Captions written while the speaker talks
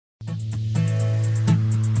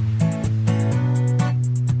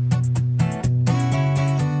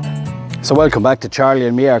So welcome back to Charlie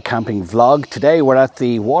and me, our camping vlog. Today we're at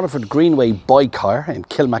the Waterford Greenway bike hire in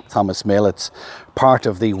Kilmacthomas. It's part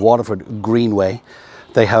of the Waterford Greenway.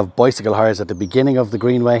 They have bicycle hires at the beginning of the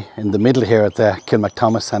Greenway, in the middle here at the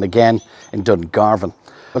Kilmacthomas, and again in Dungarvan.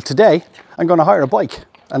 Well, today I'm going to hire a bike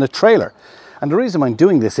and a trailer. And the reason I'm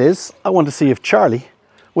doing this is I want to see if Charlie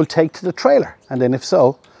will take to the trailer. And then if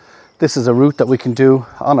so, this is a route that we can do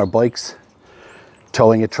on our bikes,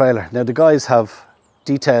 towing a trailer. Now the guys have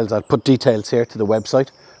details, I'll put details here to the website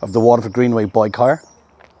of the Waterford Greenway bike hire.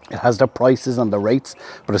 It has their prices and the rates,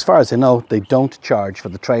 but as far as I know, they don't charge for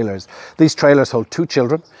the trailers. These trailers hold 2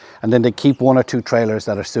 children, and then they keep 1 or 2 trailers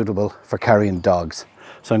that are suitable for carrying dogs.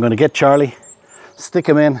 So I'm going to get Charlie, stick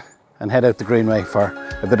him in, and head out the Greenway for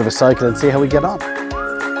a bit of a cycle and see how we get on.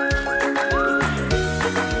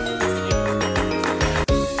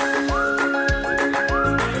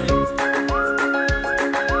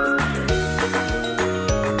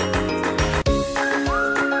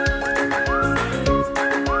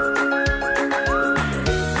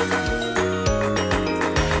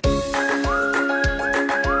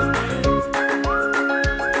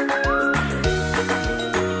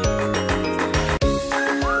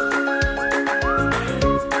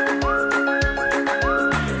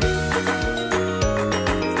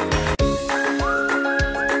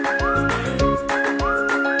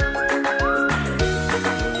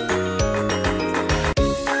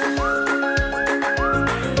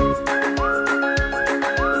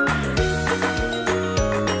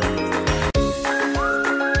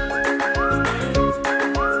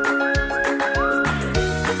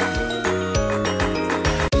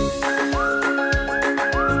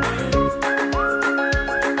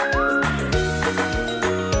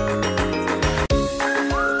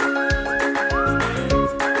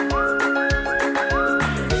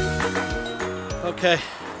 Okay,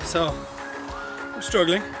 so I'm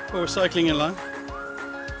struggling, but we're cycling along,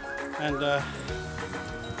 and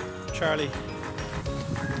Charlie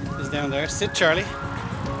is down there. Sit, Charlie.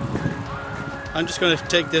 I'm just going to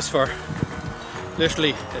take this for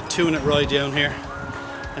literally a 2-minute ride down here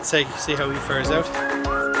and see how he fares out.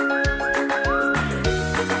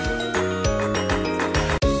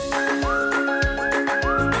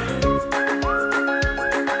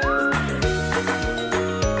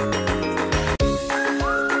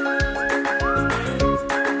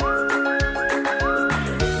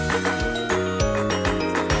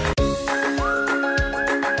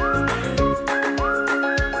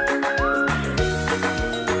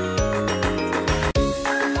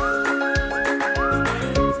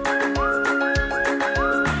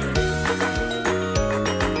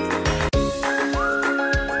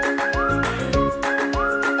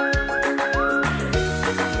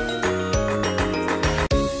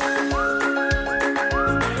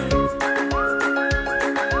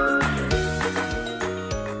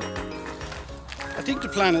 I think the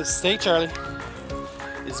plan is, stay Charlie,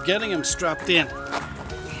 is getting him strapped in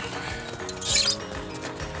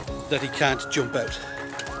that he can't jump out.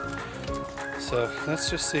 So let's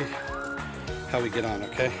just see how we get on,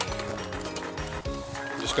 okay?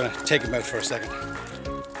 I'm just going to take him out for a second.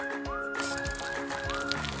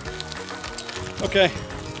 Okay,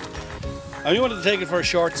 I only wanted to take it for a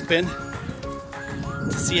short spin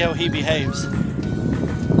to see how he behaves,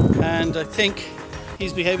 and I think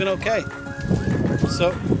he's behaving okay.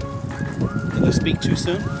 So, did I speak too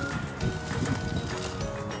soon?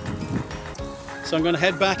 So I'm going to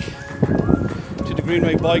head back to the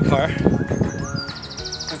Greenway bike hire,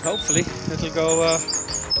 and hopefully it'll go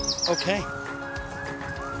okay.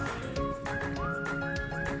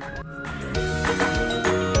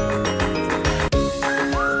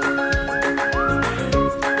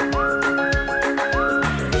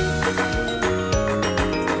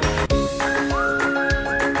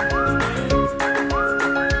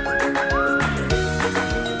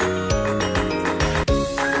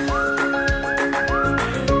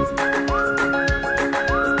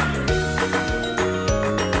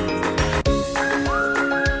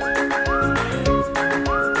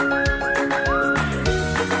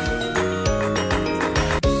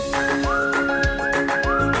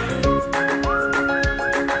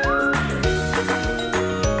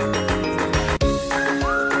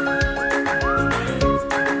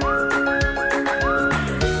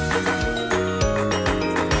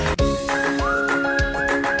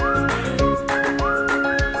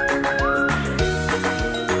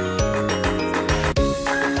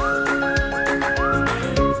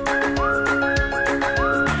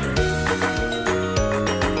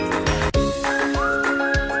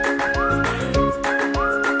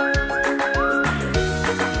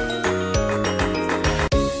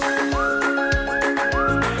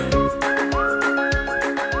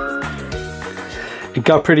 It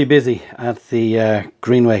got pretty busy at the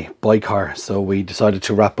Greenway bike hire, so we decided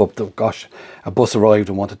to wrap up. A bus arrived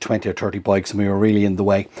and wanted 20 or 30 bikes and we were really in the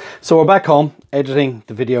way. So we're back home editing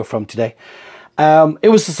the video from today. It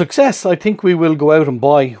was a success. I think we will go out and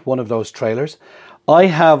buy one of those trailers. I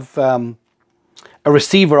have a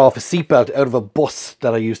receiver off a seatbelt out of a bus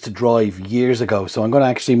that I used to drive years ago. So I'm going to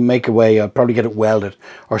actually make a way, I'll probably get it welded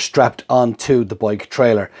or strapped onto the bike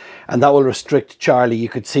trailer. And that will restrict Charlie. You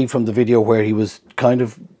could see from the video where he was kind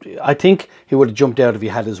of, I think he would have jumped out if he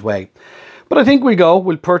had his way. But I think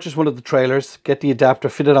we'll purchase one of the trailers, get the adapter,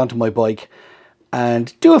 fit it onto my bike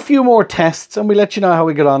and do a few more tests, and we'll let you know how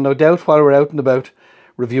we get on. No doubt while we're out and about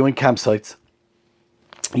reviewing campsites,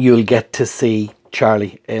 you'll get to see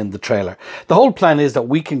Charlie in the trailer. The whole plan is that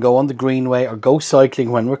we can go on the Greenway or go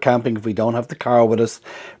cycling when we're camping if we don't have the car with us.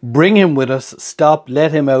 Bring him with us, stop,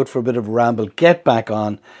 let him out for a bit of a ramble, get back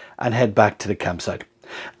on and head back to the campsite.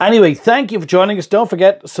 Anyway, thank you for joining us. Don't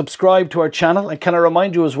forget, subscribe to our channel. And can I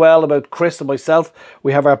remind you as well about Chris and myself?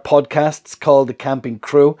 We have our podcasts called The Camping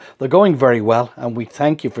Crew. They're going very well and we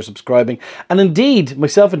thank you for subscribing. And indeed,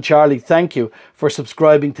 myself and Charlie, thank you for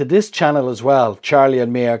subscribing to this channel as well. Charlie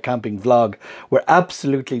and me, our camping vlog. We're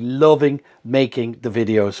absolutely loving making the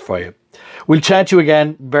videos for you. We'll chat to you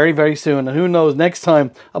again very, very soon. And who knows, next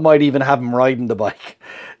time I might even have him riding the bike.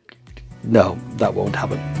 No, that won't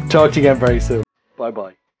happen. Talk to you again very soon.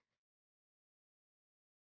 Bye-bye.